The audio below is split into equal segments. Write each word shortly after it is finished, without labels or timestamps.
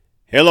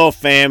Hello,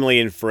 family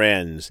and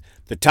friends.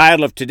 The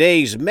title of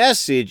today's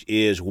message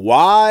is,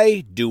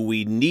 Why Do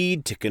We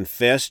Need to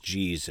Confess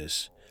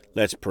Jesus?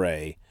 Let's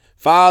pray.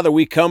 Father,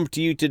 we come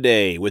to you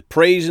today with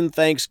praise and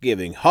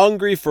thanksgiving,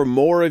 hungry for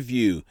more of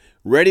you,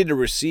 ready to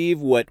receive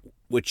what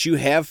you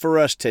have for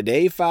us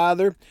today,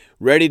 Father,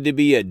 ready to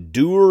be a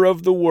doer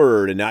of the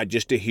word and not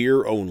just a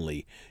hearer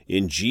only.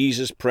 In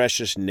Jesus'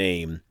 precious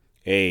name,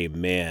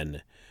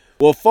 amen.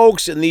 Well,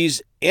 folks, in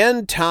these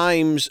end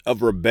times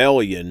of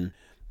rebellion,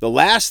 the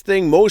last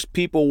thing most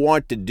people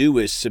want to do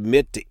is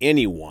submit to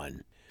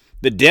anyone.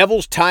 The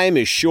devil's time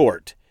is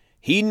short.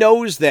 He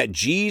knows that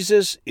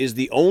Jesus is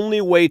the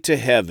only way to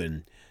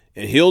heaven,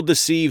 and he'll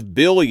deceive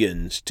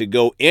billions to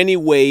go any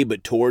way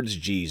but towards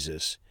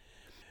Jesus.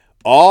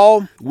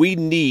 All we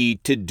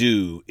need to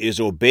do is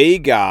obey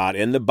God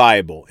and the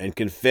Bible and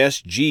confess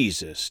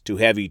Jesus to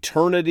have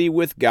eternity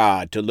with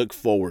God to look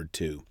forward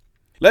to.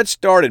 Let's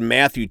start in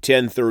Matthew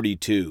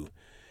 10:32.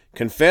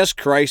 Confess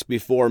Christ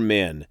before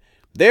men.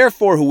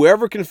 Therefore,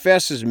 whoever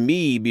confesses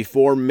me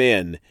before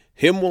men,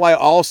 him will I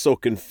also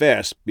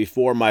confess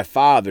before my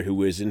Father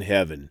who is in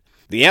heaven.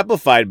 The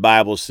Amplified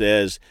Bible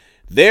says,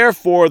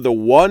 Therefore, the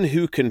one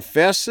who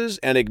confesses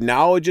and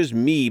acknowledges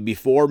me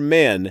before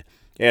men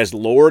as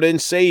Lord and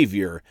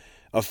Savior,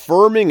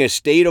 affirming a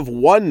state of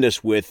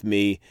oneness with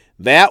me,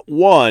 that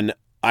one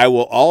I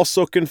will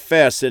also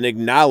confess and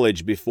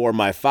acknowledge before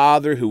my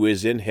Father who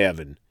is in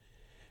heaven.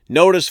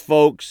 Notice,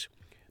 folks,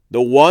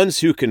 the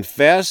ones who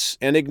confess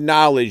and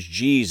acknowledge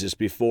Jesus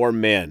before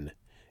men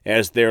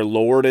as their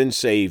Lord and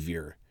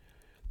Savior.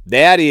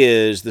 That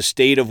is the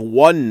state of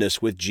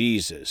oneness with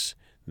Jesus.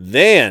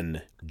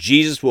 Then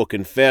Jesus will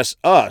confess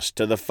us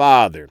to the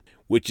Father,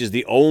 which is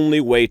the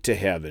only way to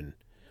heaven.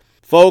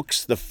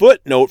 Folks, the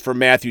footnote for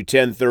Matthew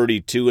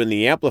 10:32 in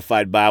the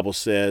Amplified Bible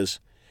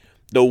says,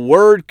 the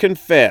word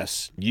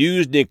confess,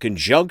 used in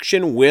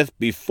conjunction with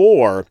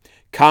before,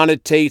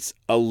 connotates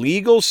a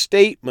legal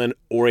statement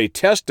or a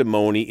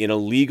testimony in a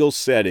legal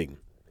setting.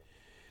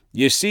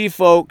 You see,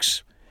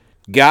 folks,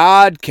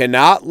 God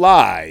cannot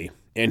lie,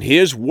 and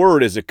His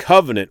word is a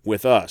covenant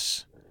with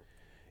us.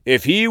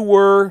 If He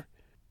were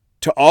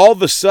to all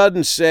of a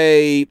sudden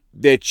say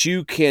that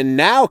you can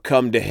now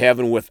come to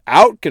heaven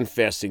without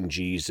confessing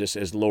Jesus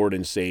as Lord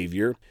and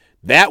Savior,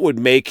 that would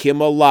make Him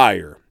a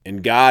liar,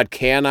 and God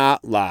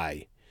cannot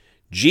lie.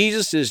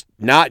 Jesus is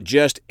not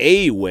just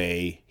a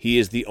way, He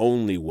is the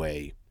only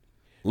way.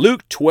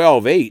 Luke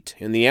 12:8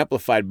 in the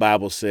Amplified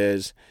Bible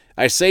says,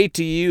 I say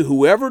to you,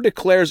 whoever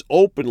declares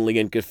openly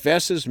and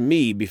confesses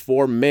me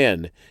before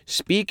men,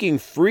 speaking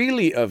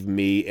freely of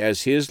me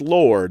as his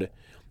Lord,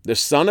 the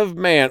Son of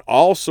Man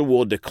also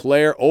will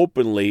declare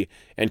openly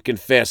and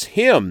confess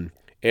him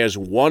as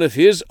one of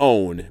his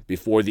own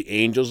before the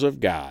angels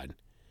of God.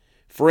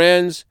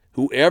 Friends,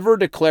 whoever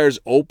declares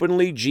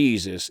openly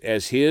Jesus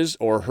as his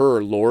or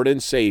her Lord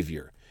and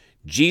Savior,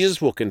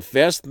 Jesus will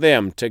confess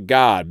them to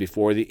God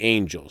before the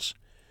angels.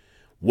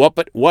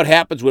 What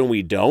happens when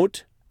we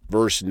don't?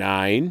 Verse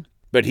 9,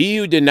 But he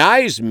who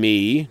denies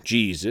me,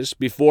 Jesus,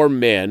 before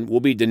men will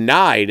be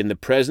denied in the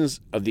presence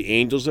of the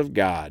angels of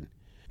God.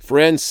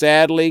 Friends,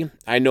 sadly,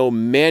 I know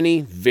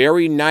many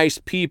very nice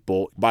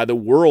people by the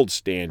world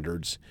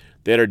standards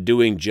that are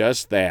doing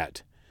just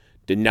that,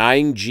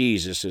 denying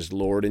Jesus as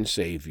Lord and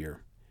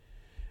Savior.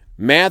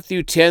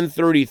 Matthew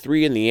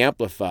 10:33 in the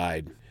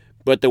Amplified,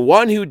 But the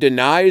one who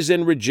denies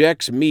and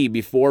rejects me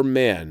before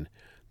men,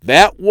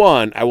 that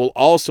one I will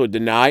also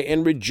deny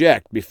and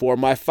reject before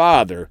my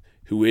Father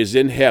who is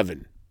in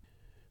heaven.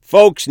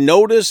 Folks,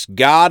 notice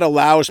God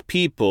allows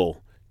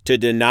people to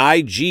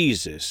deny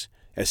Jesus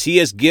as He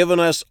has given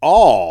us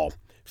all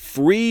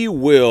free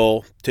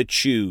will to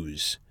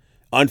choose.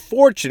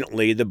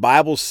 Unfortunately, the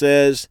Bible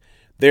says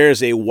there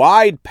is a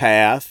wide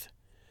path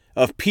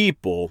of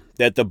people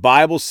that the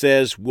Bible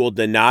says will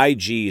deny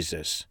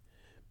Jesus.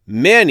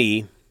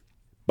 Many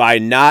by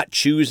not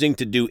choosing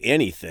to do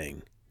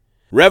anything.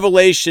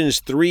 Revelations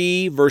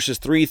 3, verses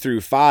 3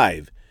 through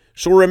 5.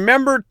 So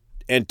remember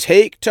and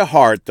take to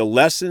heart the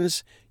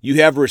lessons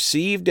you have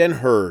received and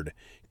heard.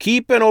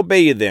 Keep and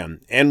obey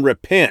them, and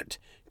repent.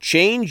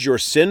 Change your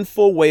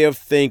sinful way of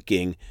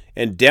thinking,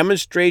 and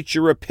demonstrate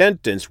your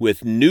repentance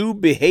with new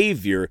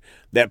behavior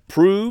that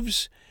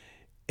proves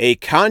a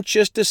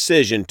conscious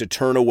decision to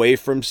turn away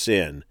from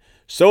sin.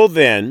 So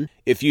then,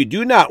 if you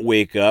do not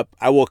wake up,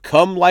 I will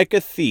come like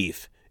a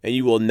thief, and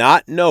you will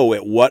not know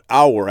at what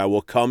hour I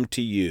will come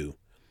to you.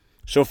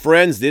 So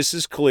friends, this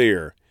is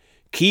clear.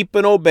 Keep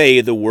and obey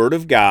the Word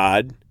of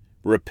God,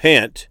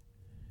 repent,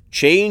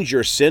 change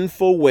your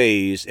sinful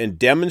ways, and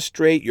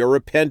demonstrate your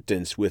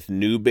repentance with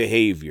new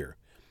behavior.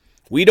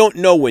 We don't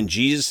know when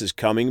Jesus is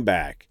coming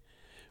back.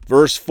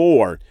 Verse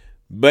 4,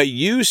 But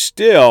you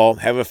still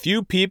have a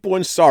few people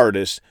in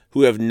Sardis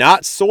who have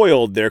not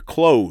soiled their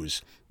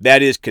clothes,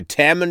 that is,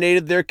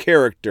 contaminated their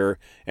character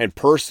and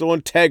personal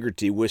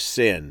integrity with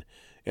sin,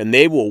 and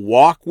they will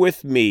walk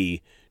with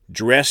me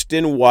dressed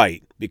in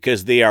white,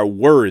 because they are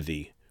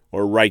worthy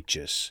or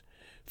righteous.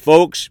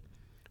 Folks,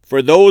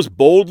 for those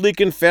boldly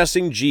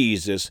confessing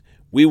Jesus,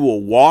 We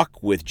will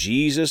walk with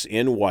Jesus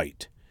in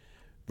white.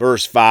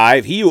 Verse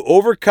 5, he who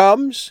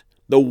overcomes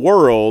the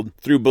world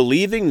through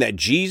believing that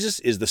Jesus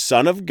is the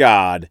Son of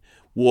God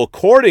will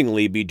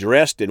accordingly be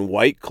dressed in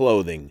white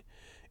clothing.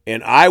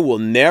 And I will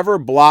never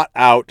blot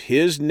out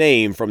his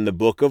name from the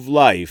book of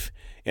life,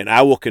 and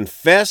I will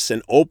confess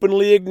and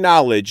openly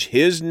acknowledge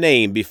his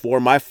name before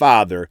my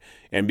Father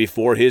and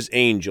before his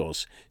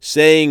angels,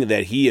 saying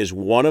that he is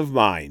one of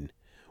mine.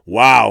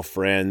 Wow,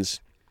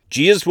 friends.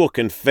 Jesus will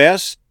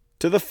confess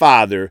to the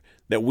Father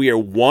that we are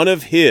one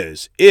of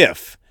his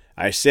if,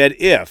 I said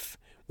if,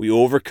 we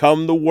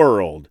overcome the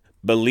world,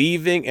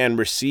 believing and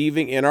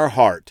receiving in our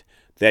heart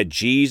that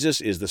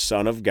Jesus is the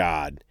Son of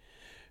God.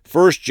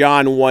 1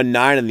 John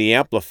 1:9 in the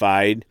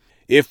Amplified,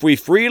 if we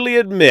freely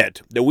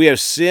admit that we have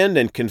sinned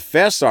and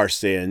confess our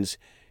sins,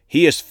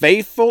 he is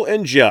faithful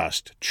and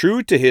just,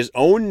 true to his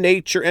own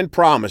nature and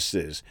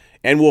promises,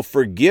 and will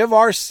forgive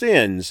our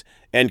sins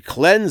and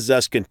cleanse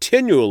us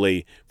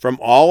continually from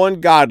all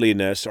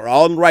ungodliness or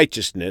all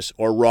unrighteousness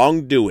or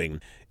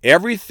wrongdoing,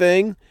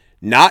 everything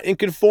not in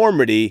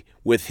conformity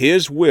with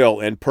his will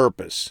and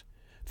purpose.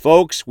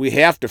 Folks, we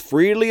have to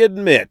freely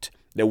admit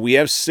that we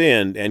have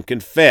sinned and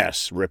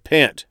confess,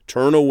 repent,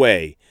 turn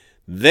away.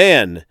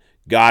 Then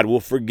God will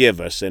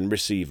forgive us and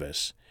receive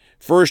us.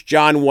 1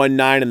 John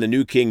 1:9 in the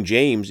New King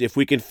James, if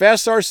we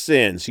confess our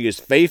sins, he is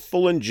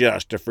faithful and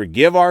just to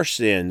forgive our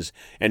sins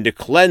and to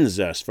cleanse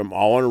us from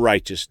all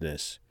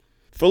unrighteousness.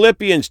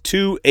 Philippians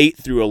 2:8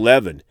 through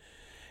 11,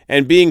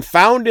 and being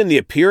found in the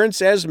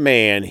appearance as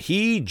man,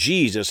 he,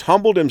 Jesus,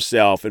 humbled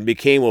himself and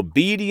became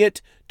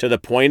obedient to the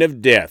point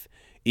of death,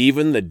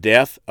 even the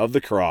death of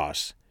the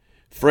cross.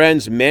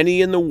 Friends,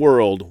 many in the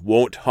world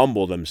won't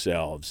humble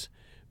themselves.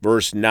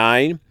 Verse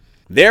 9,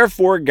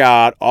 therefore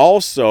God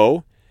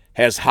also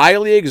has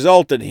highly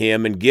exalted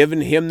him and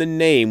given him the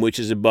name which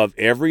is above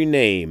every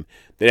name,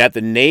 that at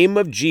the name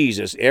of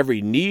Jesus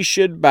every knee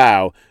should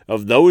bow,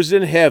 of those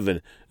in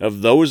heaven,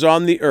 of those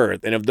on the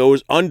earth, and of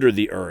those under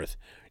the earth,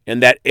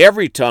 and that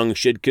every tongue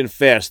should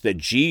confess that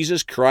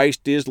Jesus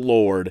Christ is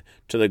Lord,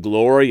 to the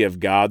glory of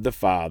God the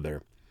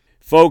Father.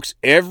 Folks,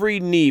 every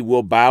knee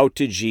will bow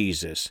to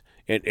Jesus,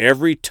 and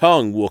every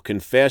tongue will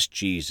confess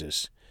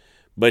Jesus.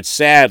 But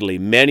sadly,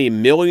 many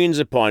millions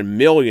upon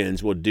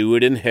millions will do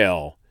it in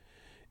hell.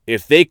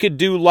 If they could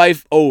do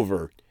life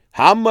over,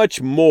 how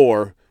much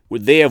more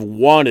would they have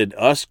wanted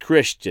us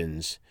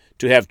Christians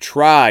to have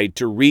tried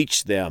to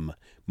reach them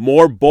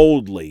more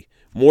boldly,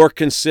 more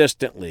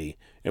consistently,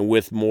 and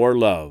with more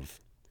love?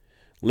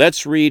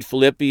 Let's read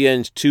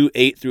Philippians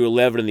 2:8 through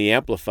 11 in the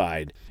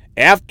Amplified.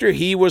 After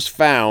he was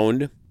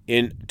found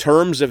in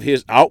terms of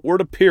his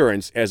outward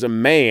appearance as a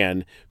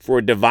man for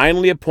a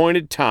divinely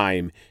appointed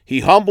time, he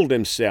humbled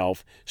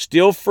himself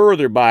still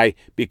further by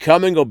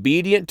becoming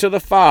obedient to the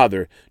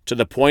Father to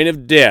the point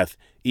of death,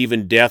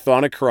 even death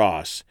on a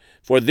cross.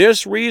 For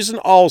this reason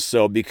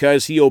also,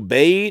 because he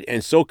obeyed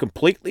and so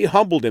completely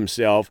humbled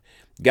himself,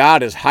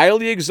 God has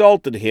highly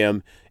exalted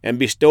him and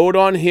bestowed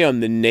on him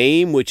the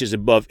name which is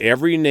above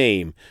every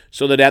name,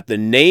 so that at the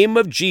name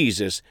of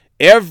Jesus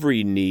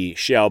every knee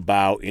shall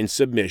bow in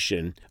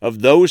submission,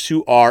 of those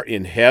who are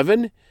in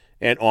heaven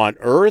and on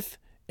earth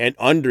and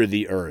under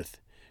the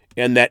earth,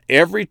 and that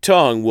every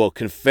tongue will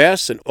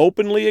confess and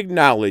openly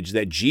acknowledge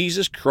that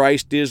Jesus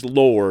Christ is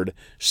Lord,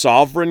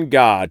 sovereign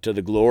God, to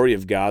the glory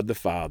of God the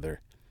Father.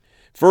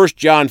 1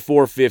 John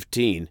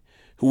 4:15,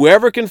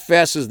 whoever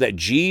confesses that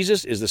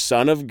Jesus is the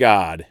Son of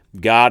God,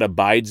 God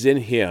abides in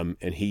him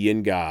and he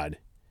in God.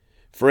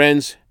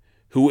 Friends,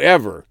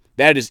 whoever,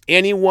 that is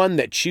anyone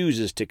that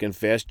chooses to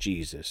confess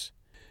Jesus.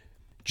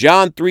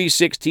 John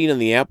 3:16 in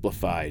the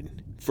Amplified,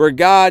 for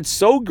God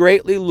so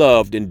greatly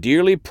loved and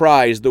dearly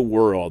prized the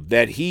world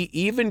that he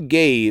even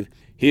gave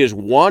his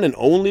one and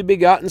only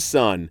begotten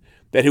Son,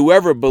 that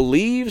whoever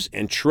believes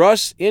and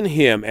trusts in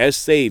him as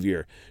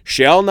Savior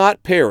shall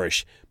not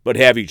perish, but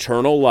have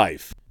eternal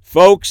life.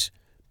 Folks,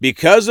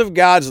 because of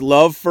God's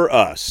love for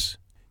us,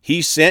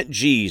 he sent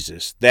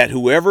Jesus, that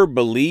whoever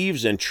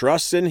believes and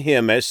trusts in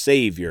him as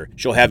Savior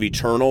shall have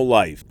eternal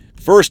life.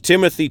 1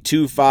 Timothy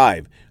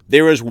 2:5,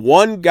 there is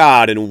one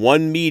God and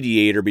one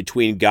mediator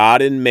between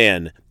God and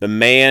men, the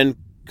man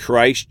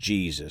Christ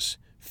Jesus.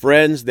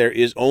 Friends, there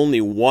is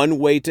only one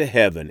way to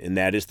heaven, and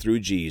that is through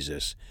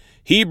Jesus.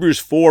 Hebrews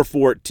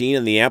 4:14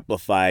 in the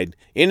Amplified,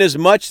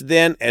 inasmuch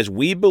then as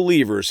we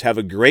believers have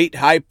a great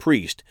high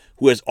priest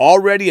who has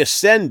already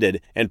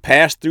ascended and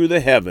passed through the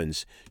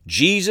heavens,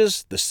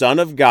 Jesus, the Son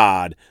of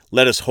God,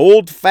 let us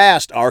hold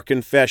fast our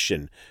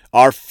confession,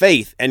 our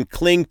faith, and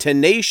cling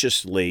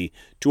tenaciously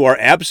to our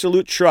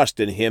absolute trust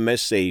in him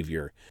as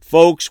Savior.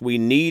 Folks, we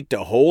need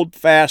to hold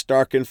fast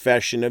our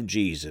confession of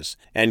Jesus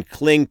and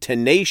cling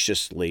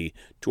tenaciously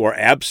to our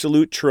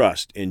absolute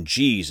trust in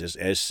Jesus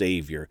as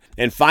Savior.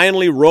 And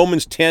finally,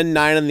 Romans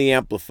 10:9 in the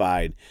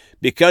Amplified.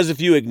 Because if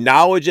you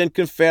acknowledge and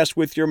confess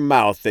with your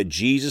mouth that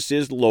Jesus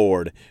is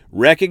Lord,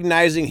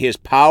 recognizing his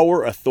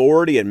power,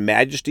 authority, and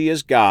majesty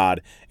as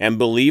God, and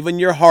believe in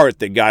your heart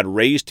that God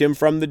raised him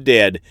from the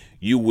dead,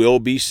 you will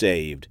be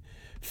saved.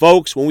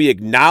 Folks, when we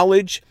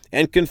acknowledge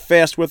and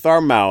confess with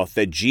our mouth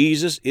that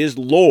Jesus is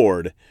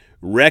Lord,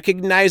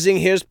 recognizing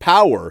his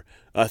power,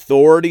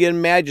 authority,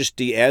 and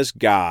majesty as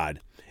God,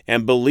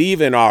 and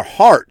believe in our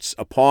hearts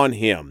upon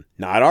him,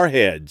 not our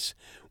heads,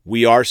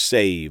 we are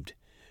saved.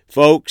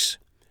 Folks,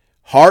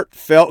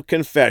 heartfelt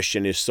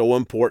confession is so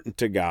important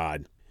to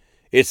God.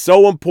 It's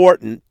so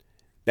important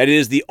that it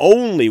is the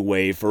only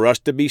way for us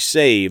to be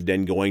saved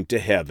and going to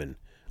heaven.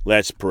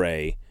 Let's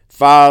pray.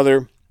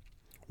 Father,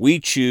 we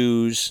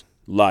choose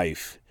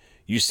life.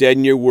 You said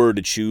in your word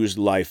to choose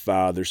life,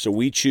 Father, so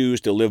we choose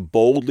to live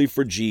boldly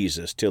for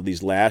Jesus till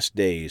these last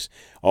days,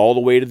 all the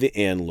way to the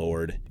end,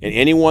 Lord. And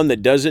anyone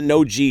that doesn't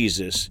know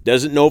Jesus,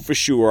 doesn't know for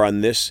sure on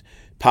this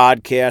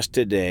podcast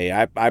today,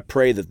 I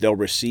pray that they'll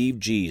receive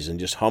Jesus and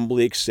just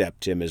humbly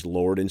accept him as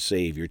Lord and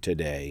Savior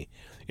today.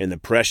 In the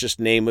precious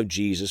name of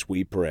Jesus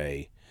we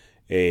pray.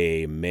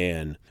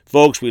 Amen.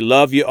 Folks, we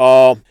love you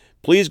all.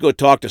 Please go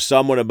talk to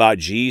someone about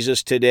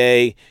Jesus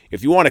today.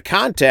 If you want to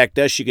contact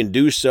us, you can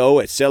do so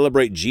at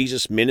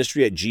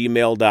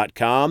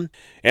celebratejesusministry@gmail.com.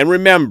 And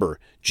remember,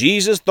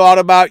 Jesus thought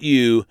about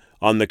you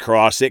on the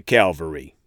cross at Calvary.